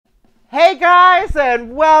Hey guys,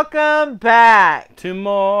 and welcome back to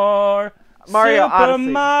more Mario Super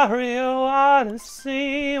Odyssey. Mario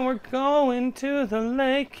Odyssey. We're going to the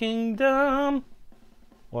Lake Kingdom.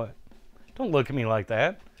 What? Don't look at me like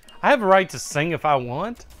that. I have a right to sing if I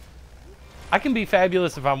want. I can be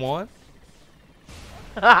fabulous if I want.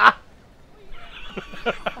 I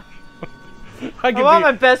want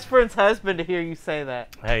my best friend's husband to hear you say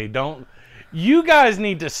that. Hey, don't. You guys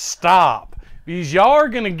need to stop. Because y'all are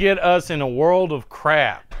going to get us in a world of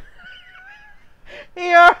crap.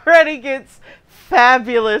 He already gets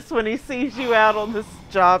fabulous when he sees you out on this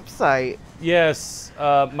job site. Yes,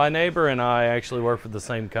 my neighbor and I actually work for the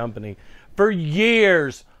same company. For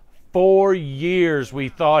years, 4 years, we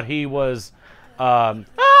thought he was...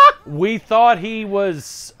 we thought he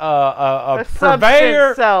was a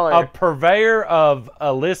purveyor of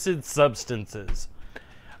illicit substances.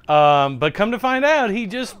 But come to find out, he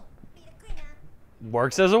just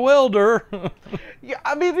works as a welder. Yeah,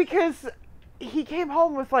 I mean, because he came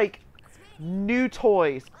home with, like, new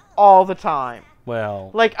toys all the time.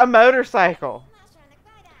 Well... Like a motorcycle.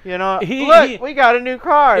 You know, look, we got a new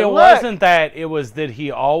car. It wasn't that. It was that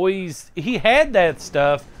he always... He had that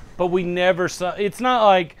stuff, but we never saw... It's not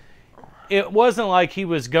like... It wasn't like he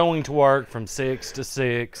was going to work from 6 to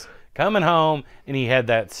 6, coming home, and he had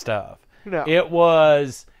that stuff. No. It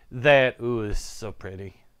was that... Ooh, this is so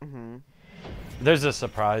pretty. Mm-hmm. There's a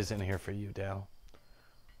surprise in here for you, Dal.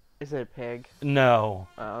 Is it a pig? No.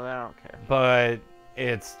 Oh, I don't care. But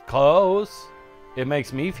it's close. It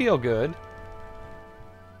makes me feel good.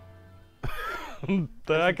 A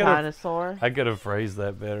dinosaur? I could have phrased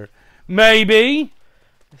that better. Maybe.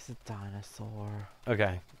 It's a dinosaur.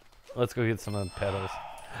 Okay. Let's go get some of the petals.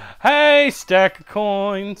 Hey, stack of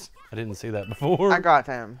coins. I didn't see that before. I got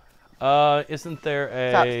them. Isn't there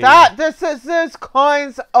a... Stop! There's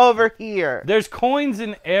coins over here. There's coins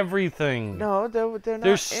in everything. No, they're not.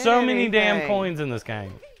 There's so many damn coins in this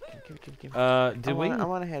game. Give. I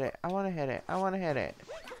want to hit it. I want to hit it. I want to hit it.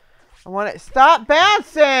 I want it. Stop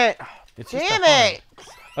bouncing! It's Damn it!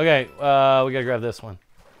 Okay, we gotta grab this one.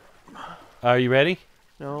 Are you ready?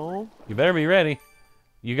 No. You better be ready.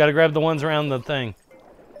 You gotta grab the ones around the thing.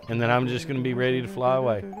 And then I'm just gonna be ready to fly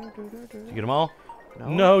away. Did you get them all? No.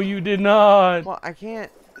 No, you did not. Well, I can't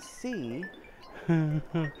see.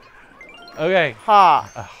 Okay.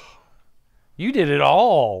 Ha! You did it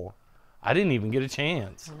all. I didn't even get a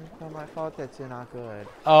chance. It's not my fault that you're not good.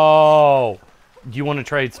 Oh. Do you want to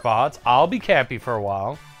trade spots? I'll be Cappy for a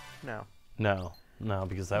while. No. No,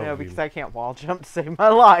 because that would be... because I can't wall jump to save my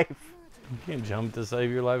life. You can't jump to save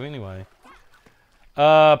your life anyway.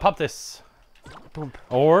 Pop this. Boom.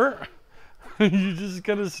 Or you're just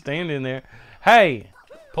gonna stand in there. Hey,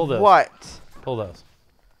 pull those. What? Pull those.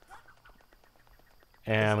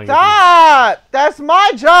 And stop! That's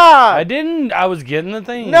my job. I didn't. I was getting the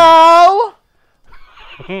thing. No.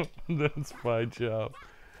 That's my job.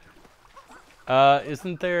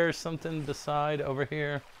 Isn't there something beside over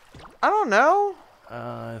here? I don't know.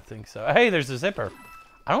 I think so. Hey, there's a zipper.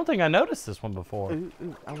 I don't think I noticed this one before. Ooh,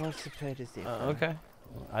 I want to play the zipper. Okay.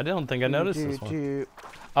 I don't think I noticed this one. Do.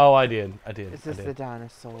 Oh, I did. Is this the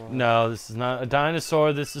dinosaur? No, this is not a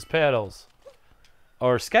dinosaur. This is petals.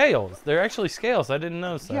 Or scales. They're actually scales. I didn't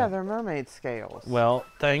notice that. Yeah, they're mermaid scales. Well,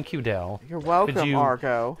 thank you, Dal. You're welcome,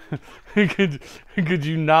 Argo. could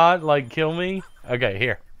you not, like, kill me? Okay,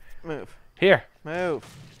 here. Move. Here. Move.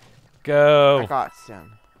 Go. I got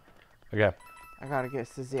some. Okay. I gotta get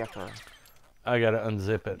the zipper. I gotta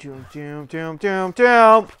unzip it.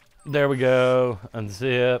 Jump. There we go.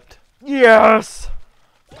 Unzipped. Yes.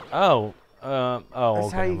 Oh. That's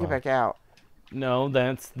okay, how you get back out. No,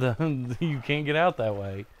 that's the... You can't get out that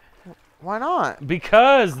way. Why not?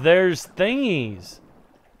 Because there's thingies.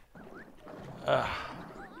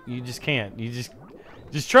 You just can't. You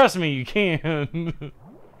just trust me. You can't.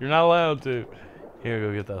 You're not allowed to. Here,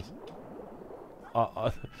 go get those.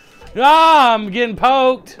 I'm getting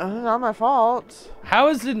poked. Not my fault. How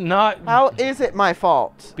is it not? How is it my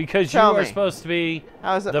fault? Because you are supposed to be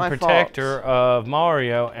the protector of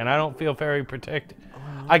Mario, and I don't feel very protected.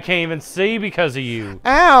 I can't even see because of you.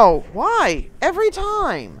 Ow! Why? Every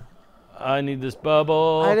time. I need this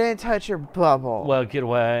bubble. I didn't touch your bubble. Well, get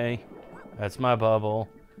away. That's my bubble.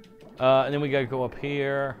 And then we gotta go up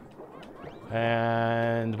here.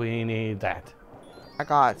 And we need that. I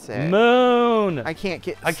got it. Moon! I can't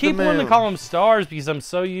get I keep wanting to call them stars because I'm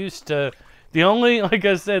so used to... The only, like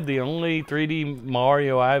I said, the only 3D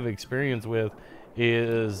Mario I have experience with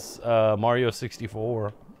is Mario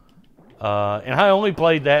 64. And I only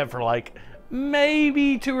played that for like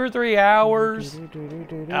maybe 2 or 3 hours.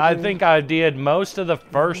 I think I did most of the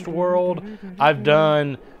first world. I've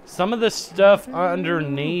done some of the stuff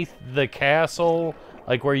underneath the castle,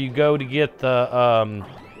 like where you go to get the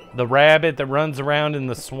rabbit that runs around in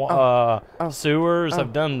the sewers.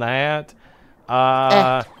 I've done that.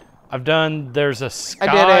 I've done. There's a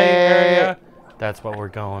sky area. That's what we're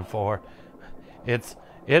going for. It's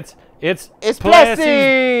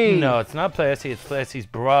Plessie! No, it's not Plessie. It's Plessie's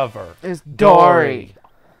brother. It's Dorrie.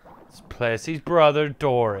 It's Plessie's brother,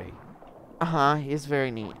 Dorrie. He's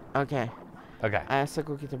very neat. Okay. Okay. I have to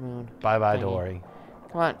go get the moon. Bye-bye, Thingy. Dorrie.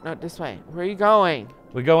 Come on, no, this way. Where are you going?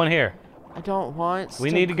 We go in here. I don't want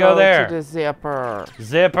We need to go there. To the zipper.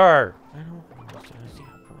 Zipper. I don't want to the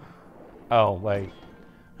zipper. Oh, wait.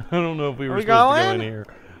 I don't know if we were we supposed to going? go in here.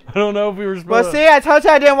 I don't know if we were supposed Well, see, I told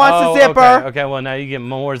you I didn't want the zipper. Okay. Okay, well, now you get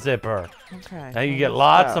more zipper. Okay. Now you get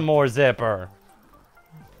lots of more zipper.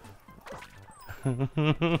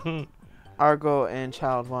 Argo and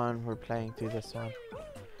Child 1 were playing through this one.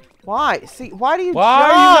 Why? See, why do you Why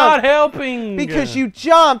jump? are you not helping? Because you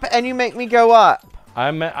jump and you make me go up.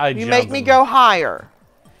 You make me go higher.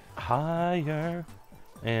 Higher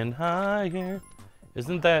and higher.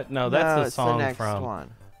 Isn't that... No, that's No, the it's song the next from...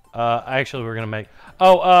 one. Actually, we're going to make...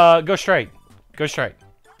 Oh, go straight. Go straight.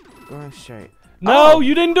 Going straight. No,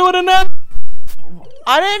 you didn't do it enough.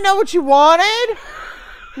 I didn't know what you wanted.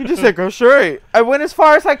 You just said go straight. I went as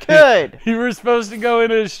far as I could. You were supposed to go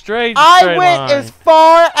in a straight I went line. as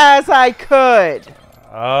far as I could.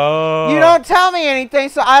 Oh. You don't tell me anything,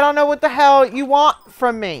 so I don't know what the hell you want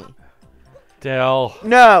from me. Del.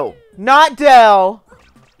 No, not Del.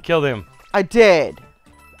 Kill them. I did.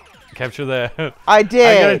 Capture that. I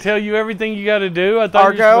did. I gotta tell you everything you gotta do. I thought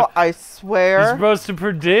Argo, I swear. you're supposed to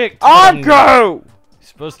predict. Argo! You're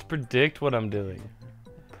supposed to predict what I'm doing.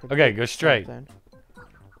 Okay, go straight.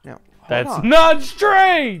 No. That's not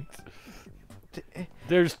straight!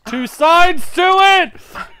 There's two sides to it!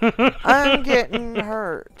 I'm getting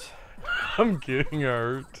hurt. I'm getting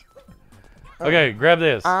hurt. Okay, grab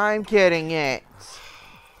this. I'm getting it.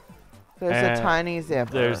 There's a tiny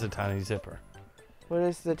zipper. There's a tiny zipper. What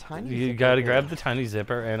is the tiny zipper? You gotta grab the tiny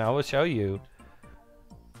zipper and I will show you.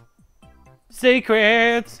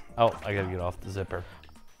 Secrets! Oh, I gotta get off the zipper.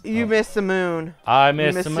 You missed the moon. I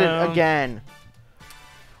missed the moon. It again.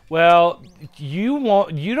 Well, you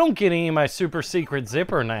don't get any of my super secret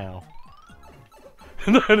zipper now.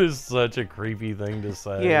 That is such a creepy thing to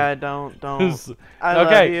say. Yeah, don't. I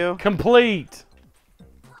okay, love you. Complete.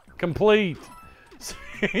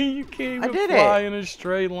 You can't even fly in a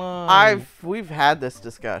straight line. We've had this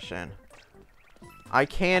discussion. I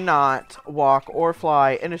cannot walk or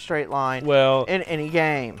fly in a straight line in any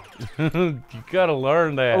game. You gotta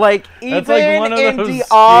learn that. Like, that's even like one of in those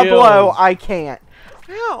Diablo, skills. I can't.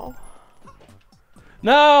 Ow.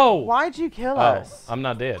 No! Why'd you kill us? I'm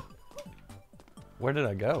not dead. Where did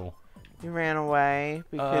I go? You ran away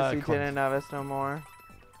because you didn't love us no more.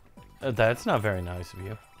 That's not very nice of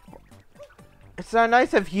you. It's not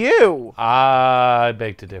nice of you. I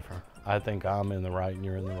beg to differ. I think I'm in the right and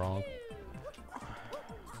you're in the wrong.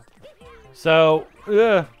 So,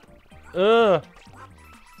 oh,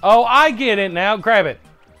 I get it now. Grab it.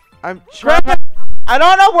 I'm trying. I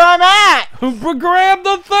don't know where I'm at. Grab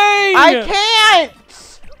the thing. I can't.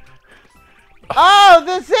 Oh,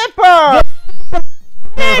 the zipper. I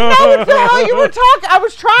didn't know what the hell you were talking. I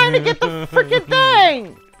was trying to get the freaking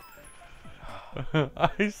thing.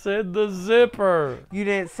 I said the zipper. You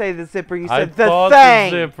didn't say the zipper. You said the thought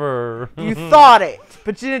thing. The zipper. You thought it,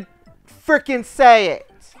 but you didn't freaking say it.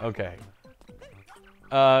 Okay.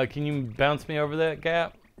 Can you bounce me over that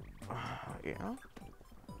gap? Yeah.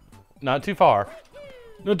 Not too far.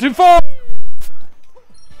 Not too far.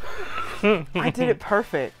 I did it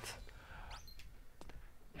perfect.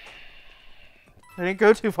 I didn't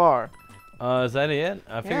go too far. Is that it?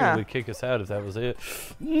 I figured it would kick us out if that was it.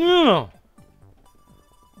 No.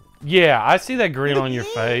 Yeah, I see that grin on your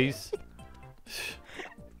face.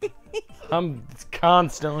 I'm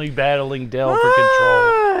constantly battling Del for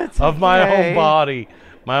control of my own body,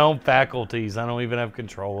 my own faculties. I don't even have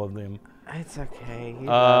control of them. It's okay.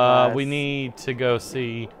 We need to go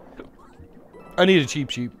see. I need a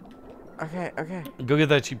cheap sheep. Okay, okay. Go get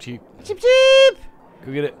that cheap sheep. Cheep cheep.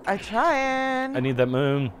 Go get it. I'm trying. I need that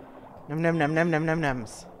moon. Num num num num num num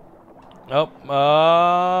nums.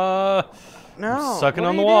 Oh, no. Sucking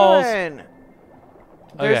on the walls.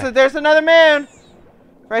 There's another moon.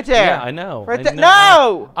 Right there. Yeah, I know. Right there.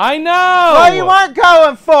 No! I know! Well, you weren't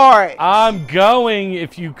going for it. I'm going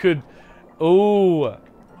if you could. Ooh.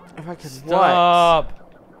 If I could stop.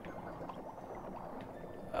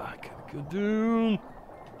 I could go down.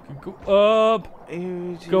 Could go up.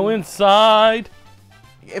 Go inside.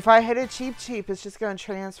 If I hit a cheap, it's just going to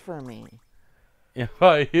transfer me. If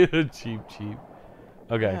I hit a Cheep.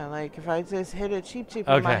 Okay. Yeah, like if I just hit a Cheep with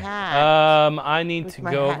my Okay. hat. I need With to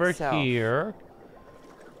my go hat over self. here.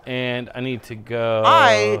 And I need to go...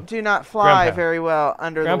 I do not fly Ground very well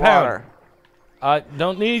under Ground the water. I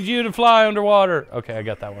don't need you to fly underwater. Okay, I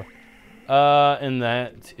got that one. And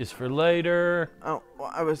that is for later. Oh,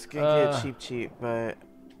 well, I was gonna get cheap, but...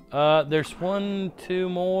 There's 1, 2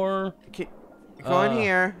 more. Go in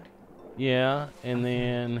here. Yeah, and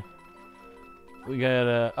then... We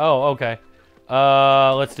gotta... Oh, okay.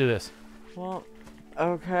 Let's do this. Well,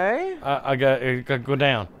 okay. I gotta go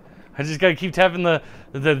down. I just gotta keep tapping the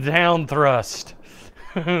down thrust.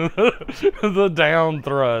 The down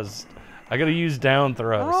thrust. I gotta use down I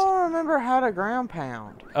thrust. don't remember how to ground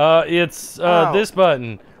pound. It's this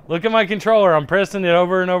button. Look at my controller. I'm pressing it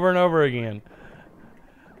over and over and over again.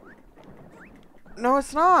 No,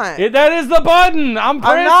 it's not. That is the button. I'm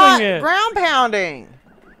pressing not it. Ground pounding.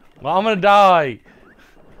 Well, I'm gonna die.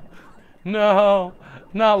 No,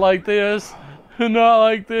 not like this. Not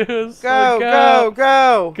like this.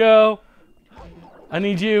 Go. I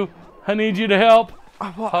need you. I need you to help.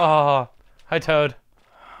 Oh, hi, Toad.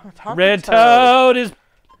 Red Toad is...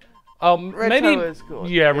 Oh, maybe... Toad is cool.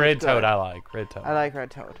 Yeah, It's Red good. Toad I like. Red Toad. I like Red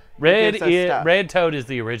Toad. Red Toad is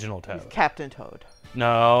the original Toad. He's Captain Toad.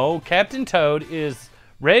 No, Captain Toad is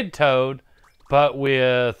Red Toad, but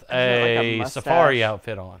with a mustache? safari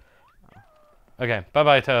outfit on. Okay,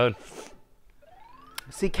 bye-bye, Toad.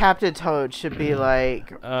 See, Captain Toad should be like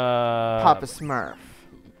Papa Smurf.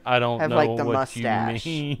 I don't Have know like the what mustache.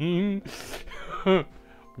 you mean.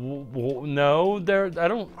 No, I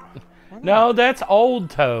don't... No, that's Old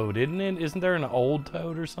Toad, isn't it? Isn't there an Old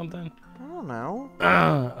Toad or something? I don't know.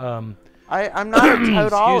 I'm not a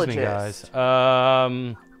toadologist.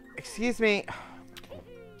 Excuse me, guys. Excuse me.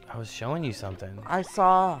 I was showing you something. I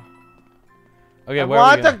saw. Okay, where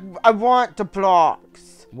are we going? I want the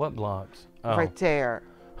blocks. What blocks? Oh. Right there.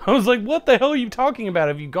 I was like, what the hell are you talking about?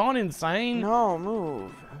 Have you gone insane? No,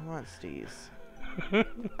 move. I want these.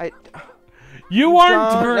 You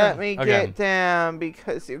aren't... Don't let me get them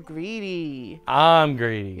because you're greedy. I'm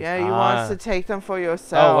greedy. Yeah, you want to take them for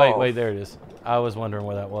yourself. Oh, wait, there it is. I was wondering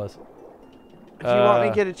where that was. Do you want me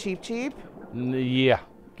to get a cheap? Yeah.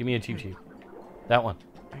 Give me a cheap. That one.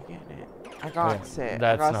 I get it. I got it.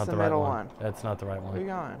 That's I got not the the right middle one. That's not the right one. Where you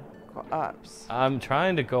going? Go ups. I'm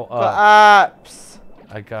trying to go up. Go ups.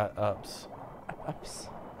 I got ups. Ups.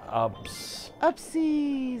 Ups.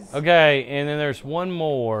 Upsies. Okay, and then there's one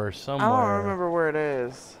more somewhere. I don't remember where it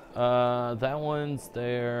is. That one's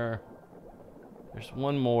there. There's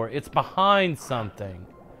one more. It's behind something.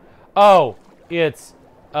 Oh, it's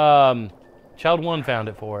Child 1 found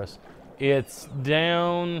it for us. It's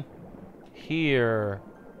down here.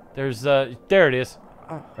 There's there it is.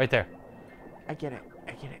 Oh. Right there. I get it.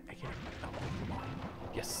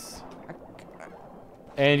 Yes.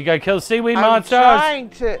 And you gotta kill the seaweed monsters. I'm trying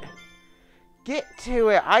to get to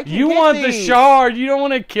it. You want the shard. You don't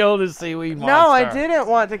want to kill the seaweed monster. No, I didn't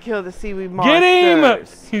want to kill the seaweed monster. Get him!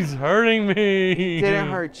 He's hurting me. He didn't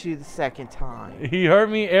hurt you the second time. He hurt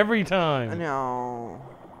me every time. No.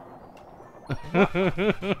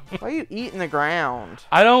 Why are you eating the ground?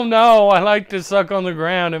 I don't know. I like to suck on the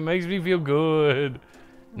ground. It makes me feel good.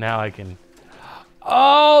 Now I can...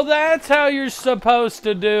 Oh, that's how you're supposed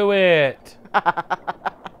to do it.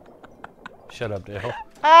 Shut up, Dale.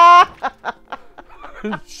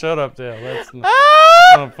 Shut up, Dale. That's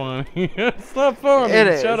not funny. It's not funny. It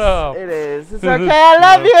is. Shut up. It is. It's okay. I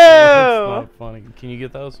love you. It's not funny. Can you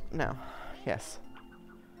get those? No. Yes.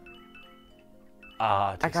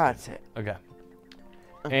 Ah, I got it. Okay.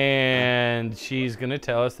 And she's gonna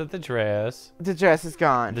tell us that the dress is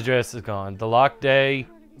gone. The dress is gone. The lock day?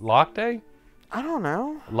 I don't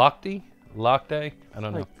know. Lock day? I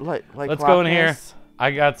don't know. Like Let's go in here.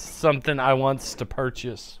 I got something I wants to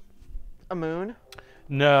purchase. A moon?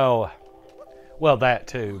 No. Well, that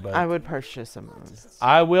too, but I would purchase a moon.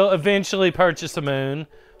 I will eventually purchase a moon,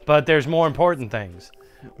 but there's more important things.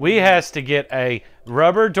 We has to get a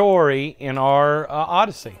rubber Dorrie in our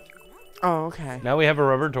Odyssey. Oh, okay. Now we have a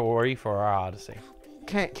rubber Dorrie for our Odyssey.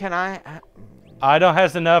 Can I? I don't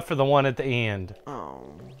have enough for the one at the end. Oh.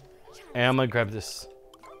 And I'm gonna grab this.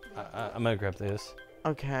 I'm gonna grab this.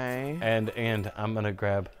 Okay. And I'm gonna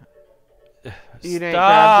grab. You didn't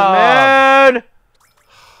grab the moon.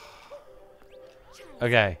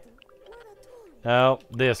 Okay. No,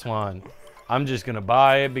 this one. I'm just gonna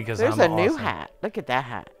buy it because There's I'm a new awesome. hat. Look at that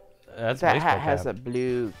hat. That's that a baseball hat has cap. a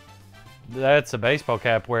blue. That's a baseball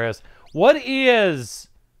cap. Whereas, what is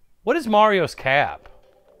Mario's cap?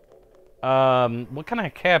 What kind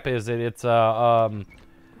of cap is it? It's Just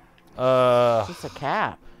a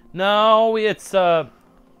cap. No, it's a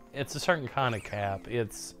certain kind of cap.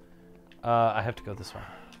 It's I have to go this way.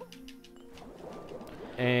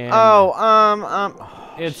 And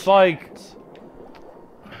it's like,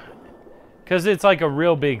 cause it's like a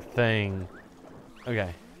real big thing.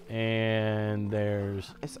 Okay, and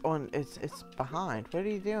there's. It's on. It's behind. What are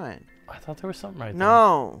you doing? I thought there was something right there.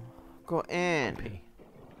 No, go in. Pee.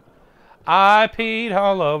 I peed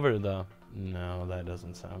all over the. No, that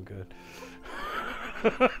doesn't sound good.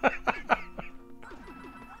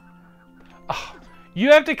 Oh,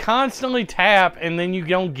 you have to constantly tap, and then you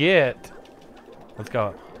don't get. Let's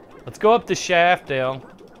go. Let's go up the shaft, Dale.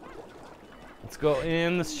 Let's go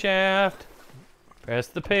in the shaft. Press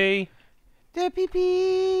the P. The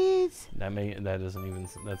pee-pees.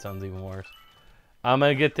 That sounds even worse. I'm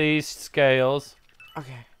gonna get these scales.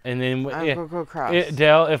 Okay. And then go across.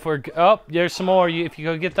 Dale, if we're there's some more. If you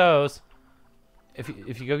go get those, if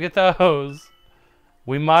you go get those,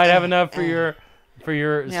 we might have enough for your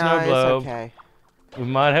snow globe. It's okay. We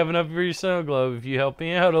might have enough for your snow globe if you help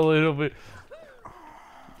me out a little bit.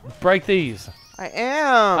 Break these. I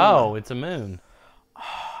am. Oh, it's a moon.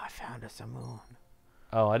 Oh, I found us a moon.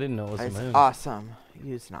 Oh, I didn't know it was a moon. Awesome.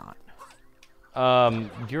 Use not.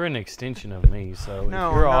 You're an extension of me, so No,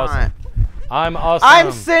 if you're I'm awesome. not. I'm awesome.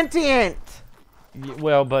 I'm sentient.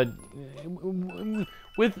 Well, but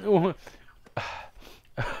with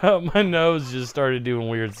my nose just started doing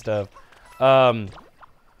weird stuff. I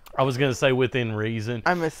was gonna say within reason.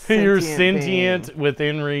 I'm a sentient You're sentient being.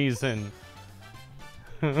 within reason.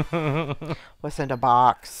 What's in the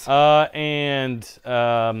box? And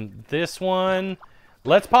this one,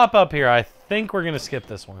 let's pop up here. I think we're gonna skip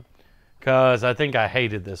this one, cause I think I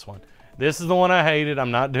hated this one. This is the one I hated.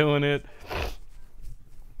 I'm not doing it.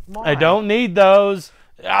 Why? I don't need those.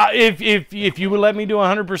 If you would let me do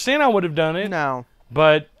 100%, I would have done it. No.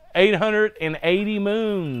 But 880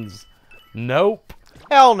 moons. Nope.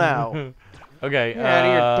 Hell no. Okay. Get out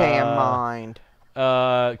of your damn mind.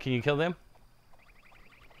 Can you kill them?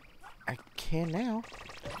 I can now.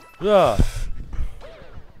 Ugh.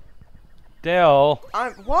 Dell.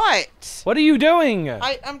 What? What are you doing?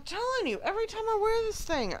 I'm telling you, every time I wear this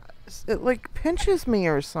thing, it like pinches me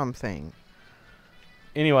or something.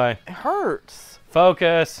 Anyway. It hurts.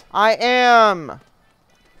 Focus. I am.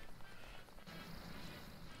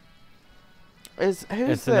 Who's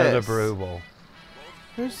it's this? another brutal.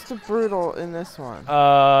 Who's the brutal in this one?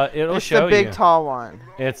 It'll it's show the big you. tall one.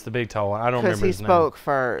 It's the big tall one. I don't remember his name. Because he spoke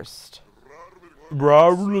first.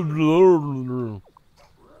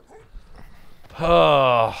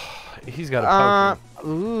 Oh, he's got a poker.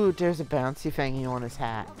 Ooh, there's a bouncy thingy on his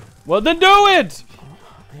hat. Well, then do it!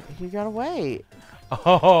 You gotta wait.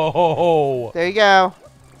 Oh. There you go.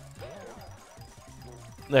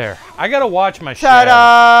 There. I gotta watch my Ta-da! shadow.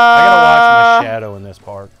 I gotta watch my shadow in this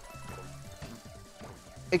part.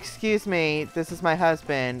 Excuse me, this is my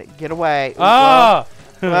husband. Get away. Ah!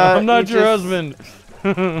 Well, I'm not you your just- husband.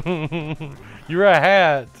 You're a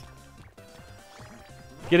hat.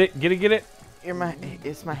 Get it, get it, get it.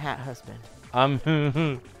 It's my hat husband.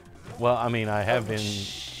 Well, I mean, I have been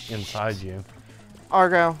inside you.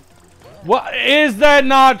 Argo. What? Is that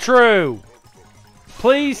not true?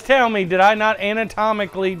 Please tell me, did I not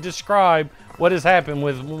anatomically describe what has happened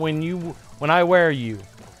with when I wear you?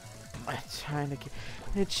 I'm trying to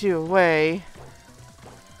get you away.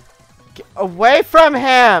 Get away from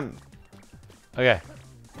him! Okay.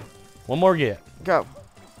 One more get. Go.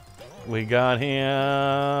 We got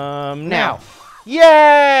him now.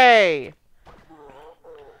 Yay!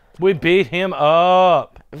 We beat him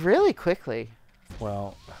up. Really quickly.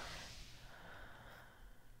 Well,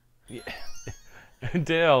 yeah.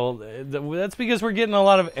 Dale, that's because we're getting a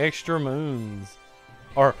lot of extra moons.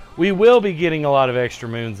 Or we will be getting a lot of extra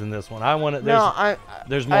moons in this one. There's more I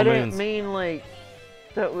moons. didn't mean like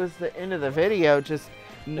that was the end of the video. Just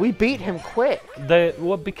we beat him quick.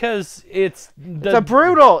 Because it's a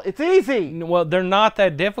brutal. It's easy. Well, they're not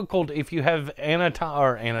that difficult if you have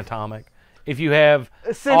anatomic. If you have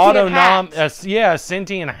a sentient hat. A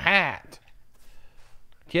sentient hat.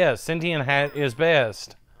 Yeah, sentient hat is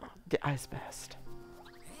best. Yeah, it's best.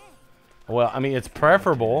 Well, I mean, it's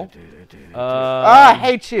preferable. I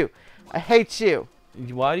hate you. I hate you.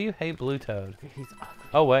 Why do you hate Blue Toad?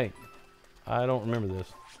 Oh, wait. I don't remember this.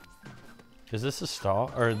 Is this a star?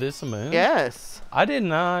 Or is this a moon? Yes. I did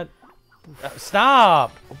not.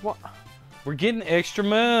 Stop. What? We're getting extra I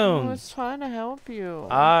moons. was trying to help you.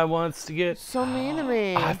 I wants to get. So mean to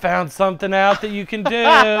me. I found something out that you can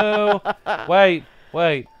do. Wait.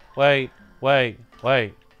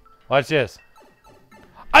 Watch this.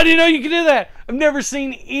 I didn't know you could do that. I've never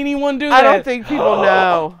seen anyone do that. I don't think people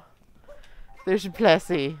know. There's your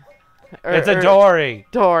Plessie. It's a Dorrie.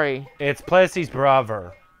 Dorrie. It's Plessie's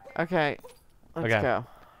brother. Okay. Let's go.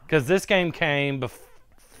 Because this game came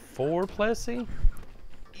before Plessie?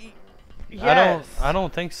 Yes. I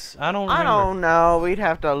don't think so. I don't remember. I don't know. We'd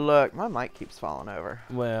have to look. My mic keeps falling over.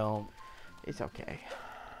 Well. It's okay.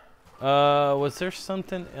 Was there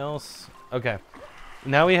something else? Okay.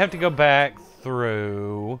 Now we have to go back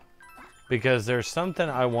through because there's something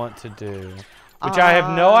I want to do. Which I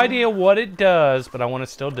have no idea what it does, but I want to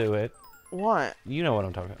still do it. What? You know what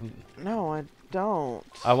I'm talking about. No, I don't.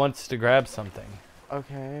 I want us to grab something.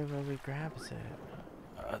 Okay, where we grabs it?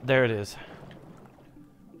 There it is.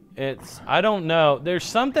 I don't know. There's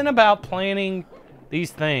something about planting these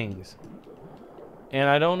things. And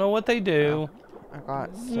I don't know what they do. I got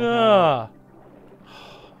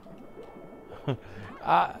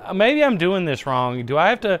maybe I'm doing this wrong. Do I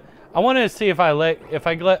have to? I want to see if I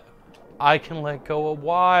can let go of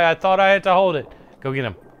why. I thought I had to hold it. Go get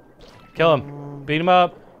him. Kill him. Beat him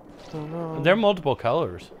up. They're multiple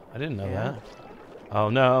colors. I didn't know that. Oh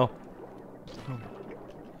no.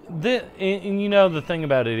 And you know the thing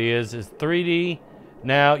about it is 3D.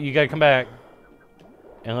 Now you gotta come back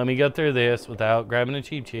and let me go through this without grabbing a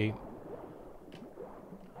cheap.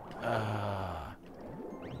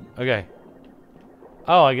 Okay.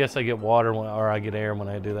 Oh, I guess I get water or I get air when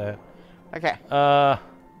I do that. Okay.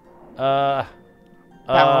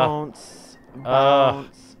 Bounce.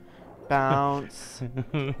 Bounce.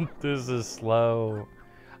 This is slow.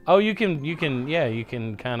 Oh, you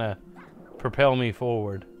can kind of propel me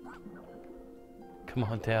forward. Come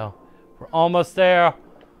on, Dale. We're almost there.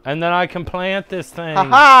 And then I can plant this thing.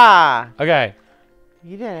 Ha-ha! Okay.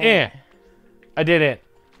 You did it. Yeah. I did it.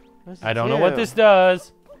 I don't know what this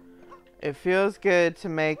does. It feels good to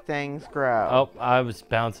make things grow. Oh, I was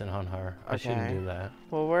bouncing on her. I shouldn't do that.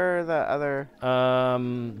 Well, where are the other...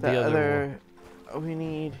 the other we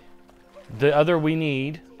need... The other we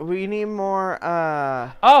need... We need more,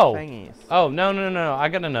 Oh! thingies. Oh, no. I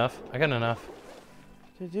got enough.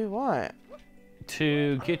 To do what?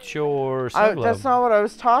 To get your snow globe. That's not what I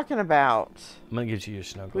was talking about. I'm going to get you your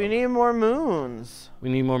snow globe. We need more moons. We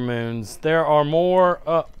need more moons. There are more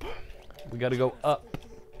up. We got to go up.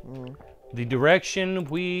 The direction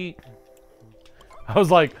I was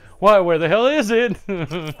like, what? Where the hell is it?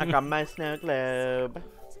 I got my snow globe.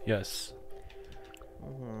 Yes.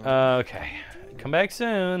 Okay. Come back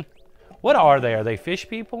soon. What are they? Are they fish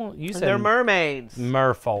people? You said they're mermaids.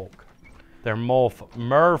 Merfolk. They're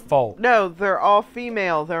merfolk. No, they're all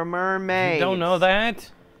female. They're mermaids. You don't know that?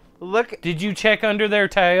 Look. Did you check under their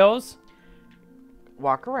tails?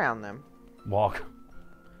 Walk around them. Walk.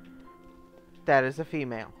 That is a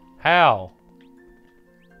female. How?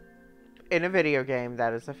 In a video game,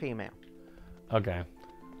 that is a female. Okay.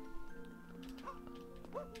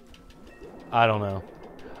 I don't know.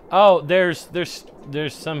 Oh, there's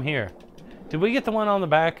some here. Did we get the one on the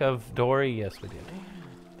back of Dorrie? Yes, we did.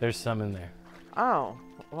 There's some in there. Oh,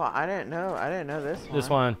 well, I didn't know. I didn't know this one. This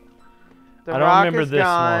one. The I rock don't remember is this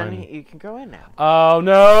gone. one. You can go in now. Oh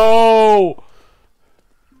no!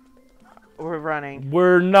 We're running.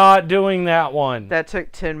 We're not doing that one. That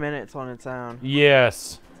took 10 minutes on its own.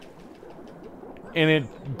 Yes. And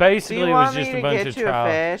it basically was just a bunch of Do you want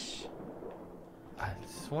me to get you a fish? I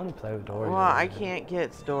just want to play with Dorrie. Well, I can't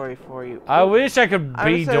get Dorrie for you. I wish I could be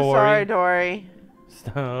I'm so Dorrie. sorry, Dorrie.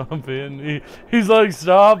 Stop it. He's like,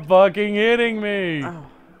 stop fucking hitting me. Oh.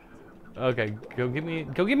 Okay, go get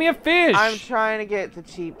me a fish. I'm trying to get the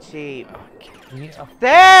cheap. Oh,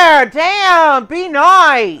 there, damn, be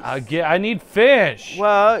nice. I need fish.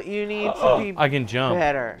 Well, you need to be I can jump.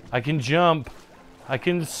 better. I can jump. I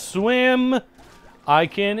can swim. I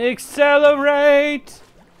can accelerate.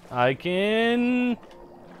 I can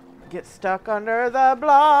get stuck under the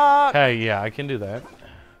block. Hey, yeah, I can do that.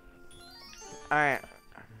 Alright.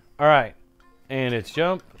 Alright. And it's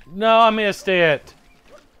jump. No, I missed it.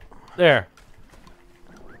 There.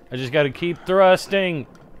 I just got to keep thrusting.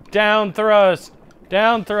 Down thrust.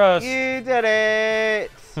 Down thrust. You did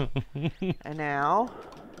it. And now,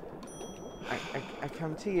 I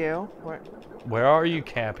come to you. Where are you,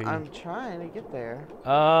 Cappy? I'm trying to get there.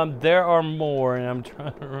 There are more, and I'm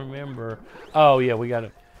trying to remember. Oh, yeah, we got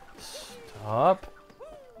to stop.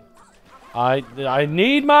 I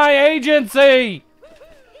need my agency.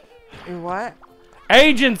 What?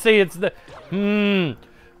 Agency. It's the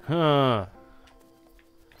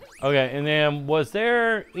Okay, and then was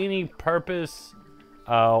there any purpose?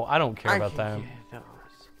 Oh, I don't care about that.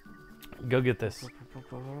 Go get this.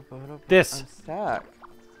 This. I'm stuck.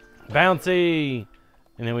 Bouncy.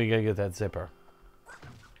 And then we gotta get that zipper.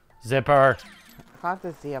 Zipper. Caught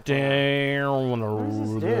the zipper. Down. What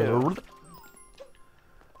does this do?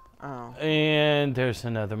 Oh. And there's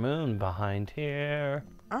another moon behind here.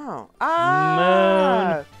 Oh.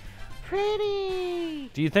 Ah! Moon. Pretty!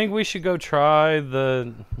 Do you think we should go try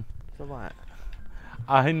the... The what?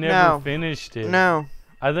 I never finished it. No.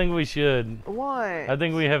 I think we should. What? I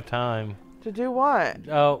think we have time. To do what?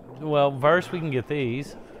 Oh, well, first we can get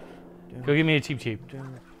these. Go give me a cheap.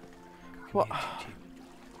 What?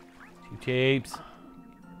 Cheaps.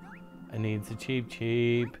 I need the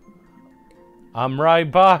cheap. I'm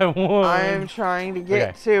right by one. I am trying to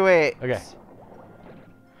get to it. Okay.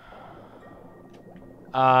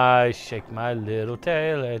 I shake my little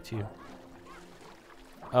tail at you.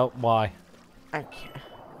 Oh, why? I can't.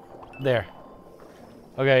 There.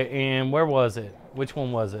 Okay, and where was it? Which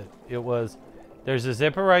one was it? It was... There's a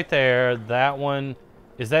zipper right there. That one...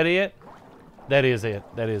 Is that it? That is it.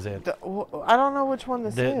 That is it. I don't know which one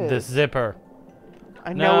this is. The zipper.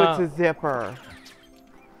 I know it's a zipper.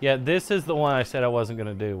 Yeah, this is the one I said I wasn't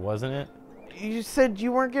going to do, wasn't it? You said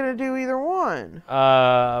you weren't going to do either one.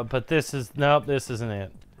 But this is... Nope, this isn't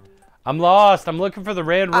it. I'm lost. I'm looking for the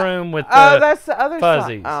red room with the Oh, that's the other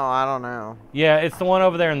fuzzies. side. Oh, I don't know. Yeah, it's the one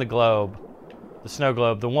over there in the globe. The snow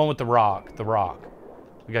globe. The one with the rock. The rock.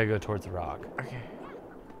 We gotta go towards the rock. Okay.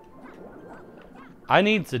 I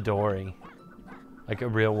need the Dorrie. Like a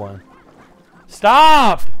real one.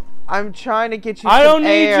 Stop! I'm trying to get you I some don't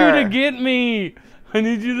need air. you to get me. I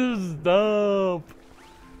need you to stop.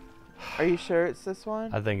 Are you sure it's this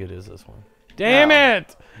one? I think it is this one. Damn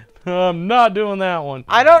it! I'm not doing that one.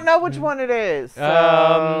 I don't know which one it is.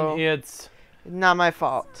 So It's not my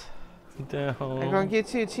fault. down. I'm gonna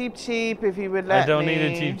get you cheap if you would let me. I don't need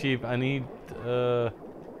a cheap. I need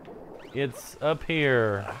it's up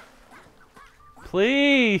here.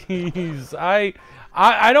 Please. I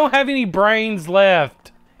don't have any brains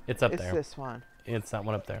left. It's up there. It's this one. It's that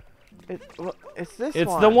one up there. It's this one.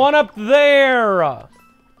 It's the one up there. Up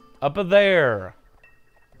there.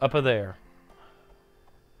 Up there.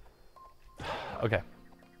 Okay.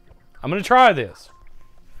 I'm gonna try this.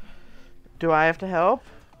 Do I have to help?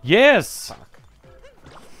 Yes. Fuck.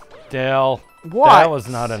 Dell. What? That was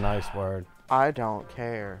not a nice word. I don't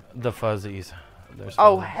care. The fuzzies. There's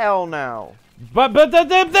Oh, fuzzies. hell no. But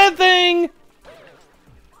that thing.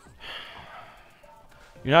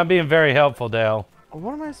 You're not being very helpful, Dale.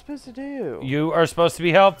 What am I supposed to do? You are supposed to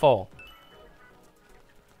be helpful.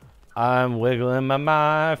 I'm wiggling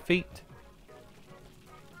my feet.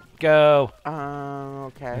 Go.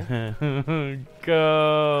 Okay.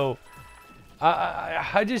 Go.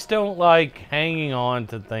 I just don't like hanging on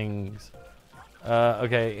to things.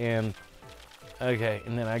 Okay, and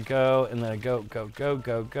then I go, and then I go,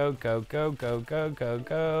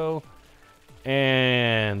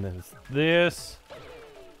 and then it's this.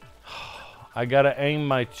 I gotta aim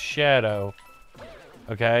my shadow.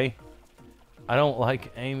 Okay. I don't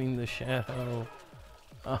like aiming the shadow.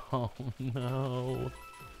 Oh no.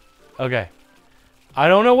 Okay. I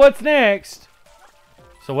don't know what's next.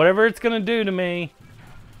 So whatever it's gonna do to me,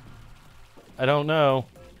 I don't know.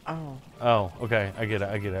 Oh. Oh, okay. I get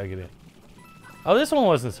it. Oh, this one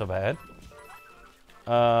wasn't so bad.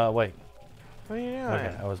 Wait. What are you doing?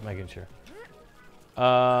 Okay, I was making sure.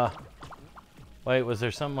 Wait, was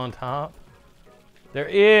there something on top? There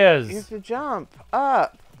is. You have to jump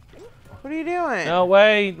up. What are you doing? No,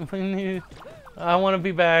 wait. I want to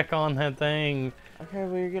be back on that thing. Okay,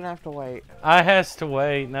 well, you're gonna have to wait. I has to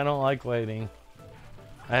wait, and I don't like waiting.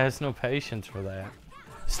 I has no patience for that.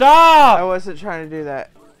 Stop! I wasn't trying to do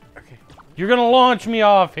that. Okay. You're gonna launch me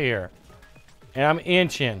off here. And I'm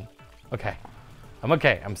inching. Okay. I'm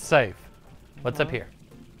okay. I'm safe. What's up here?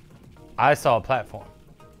 I saw a platform.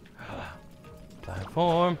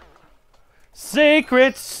 Platform.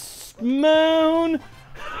 Secret moon.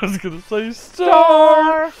 I was gonna say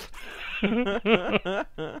star.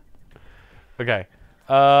 Okay.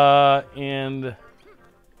 And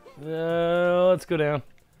let's go down.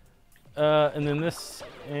 And then this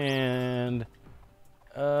and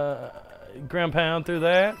ground pound through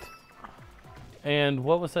that. And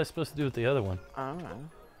what was I supposed to do with the other one? I don't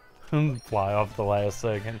know. Fly off the last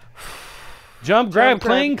second. Jump, grab,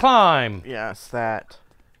 cling, climb. Yes, that.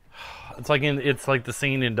 It's like the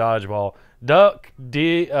scene in Dodgeball. Duck,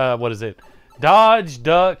 what is it? Dodge,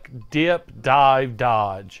 duck, dip, dive,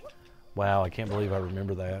 dodge. Wow, I can't believe I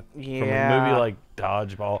remember that. Yeah. From a movie like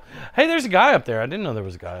Dodgeball. Hey, there's a guy up there. I didn't know there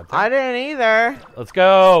was a guy up there. I didn't either. Let's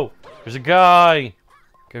go. There's a guy.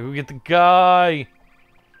 Go get the guy.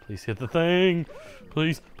 Please hit the thing.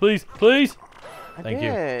 Please, please, please. Thank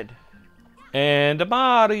you. And a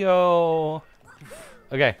Mario.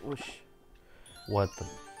 Okay. Whoosh. What the?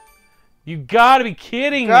 You gotta be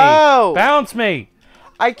kidding me. Go. Bounce me.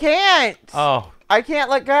 I can't. Oh, I can't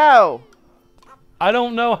let go. I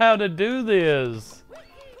don't know how to do this.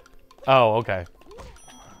 Oh, okay.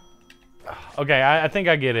 Okay, I think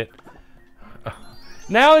I get it.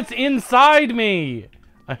 Now it's inside me.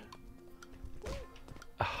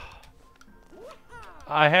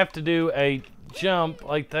 I have to do a jump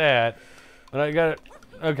like that. But I got it.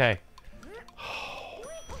 Okay.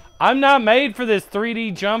 I'm not made for this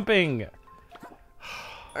 3D jumping.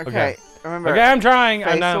 Okay. Remember. Okay, I'm trying.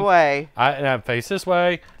 Face away. I face this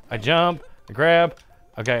way. I jump. I grab.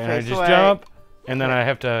 Okay, and I Face just away. jump. And then I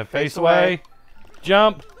have to face away.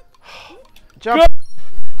 Jump. Jump.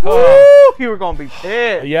 Oh. Woo! You were going to be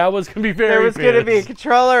pissed. Yeah, I was going to be very There was going to be a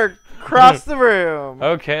controller across the room.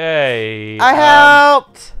 Okay. I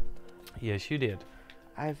helped. Yes, you did.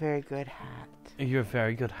 I have a very good hat. You're a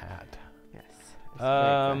very good hat. Yes. it's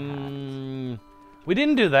a very good hat. We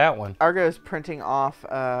didn't do that one. Argo's printing off.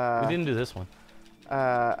 We didn't do this one.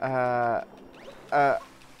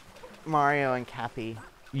 Mario and Cappy.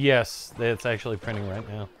 Yes, it's actually printing right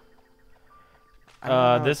now. I don't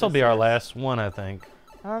know what this will this be our is. last one, I think.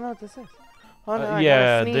 I don't know what this is. Oh no! I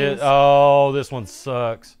Yeah. gotta sneeze. This one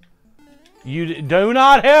sucks. You do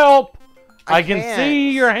not help. I can can't.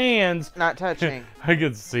 see your hands. Not touching. I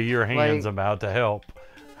can see your hands Like- about to help.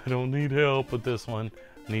 I don't need help with this one.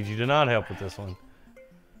 I need you to not help with this one.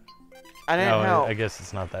 I didn't No, help. I guess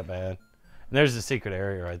it's not that bad. And there's the secret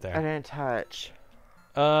area right I there. didn't touch.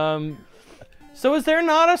 So is there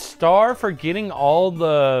not a star for getting all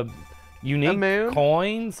the unique moon?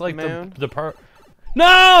 coins? Like Moon? the per...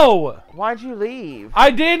 No! Why'd you leave?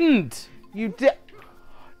 I didn't! You did.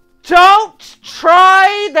 Don't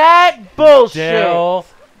try that bullshit. Dale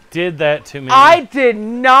did that to me. I did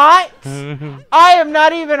not. I am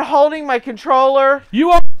not even holding my controller.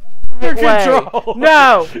 You are your Way. control.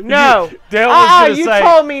 No, no. Dale was gonna you say,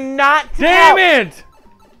 told me not to. damn help. it!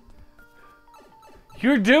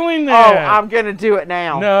 You're doing Oh, that. I'm gonna do it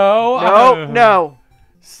now. No. No, no.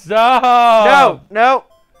 Stop. No,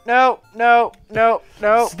 no, no, no,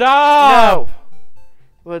 no. Stop. No.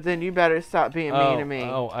 Well, then you better stop being mean to me.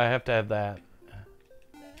 Oh, I have to have that.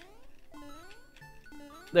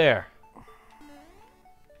 There.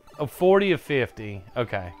 Oh, 40 of 50.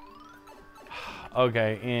 Okay.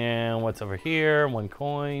 Okay, and what's over here? One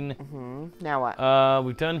coin. Now what?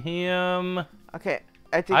 We've done him. Okay,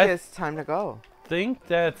 I think it's time to go. Think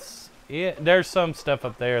that's it. There's some stuff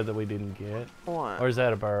up there that we didn't get. What? Or is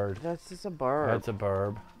that a bird? That's just a bird. That's a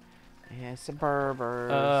burb. Yeah, it's a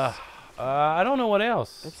bird. I don't know what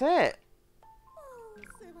else. That's it.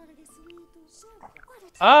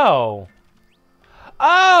 Oh.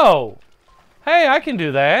 Oh. Hey, I can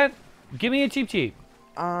do that. Give me a cheap cheap.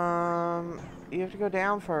 You have to go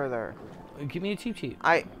down further. Give me a cheap cheap.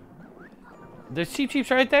 There's cheap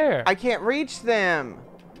cheeps right there. I can't reach them.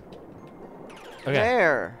 Okay.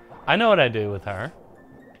 There. I know what I do with her.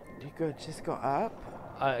 You go. Just go up.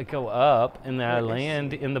 I go up and then I Where is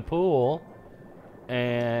land she? in the pool,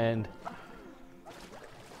 and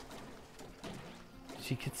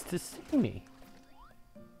she gets to see me.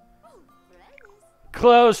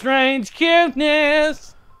 Close range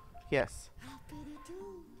cuteness. Yes.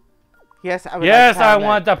 Yes, I would. Yes, like to I have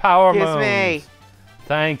want that. the power Kiss moons. me.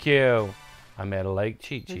 Thank you. I'm at a lake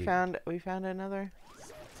cheat We sheet. found another.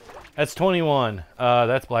 That's 21.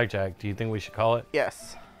 That's blackjack. Do you think we should call it?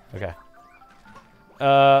 Yes. Okay.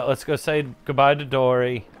 Let's go say goodbye to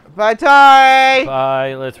Dorrie. Bye, Dorrie.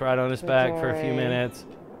 Bye. Let's ride on his back for a few Dorrie. minutes.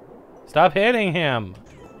 Stop hitting him.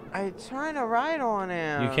 I'm trying to ride on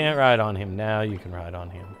him. You can't ride on him. Now you can ride on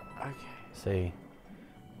him. Okay. See.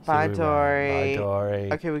 Bye, See, we ride. Dorrie. Bye,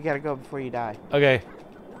 Dorrie. Okay, we gotta go before you die. Okay.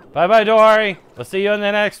 Bye-bye, Dorrie. We'll see you in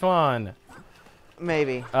the next one.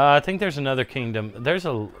 Maybe. I think there's another kingdom. There's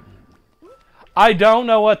a... I don't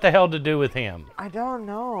know what the hell to do with him. I don't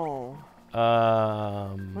know. What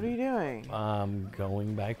are you doing? I'm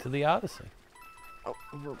going back to the Odyssey. Oh,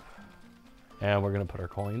 And we're going to put our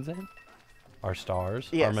coins in. Our stars.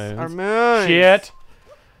 yes, Our moons. our moons. Shit.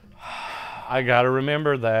 I got to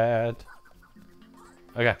remember that.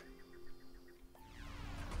 Okay.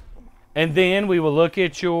 And then we will look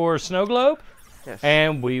at your snow globe. Yes.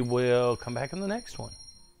 And we will come back in the next one.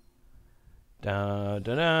 Dun,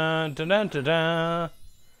 dun, dun, dun, dun, dun, dun.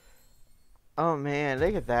 Oh man,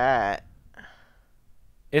 look at that.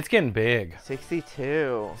 It's getting big.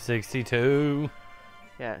 62. 62.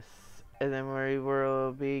 Yes. And then we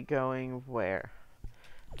will be going where?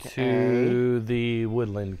 To the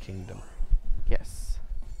Woodland Kingdom. Yes.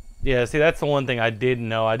 Yeah, see, that's the one thing I didn't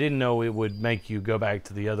know. I didn't know it would make you go back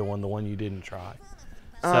to the other one, the one you didn't try.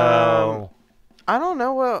 So... I don't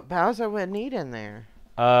know what Bowser would need in there.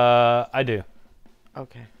 I do.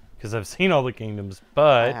 Okay. because I've seen all the kingdoms. I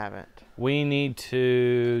But haven't. we need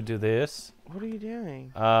to do this. What are you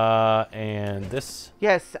doing? And this.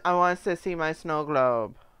 Yes, I want to see my snow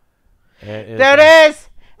globe. There There it is!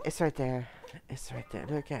 It's right there. It's right there.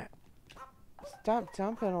 Look at. Stop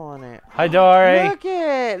jumping on it. Hi, Dorrie.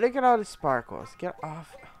 Look at all the sparkles. Get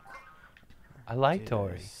off. I like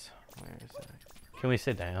Dorrie. Where is it? Can we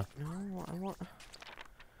sit down? No, I want.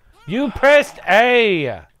 You pressed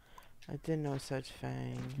A. I did no such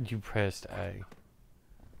thing. You pressed A.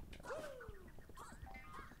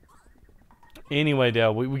 Anyway,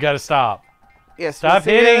 Dale, we gotta stop. Yes, Stop we'll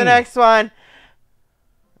see you in hitting. the next one.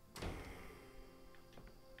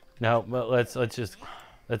 No, but let's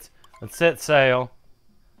set sail.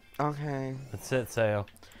 Okay. Let's set sail.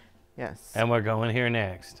 Yes. And we're going here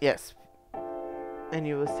next. Yes. And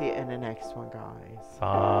you will see it in the next one, guys.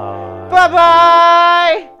 Bye.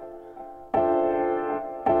 Bye-bye!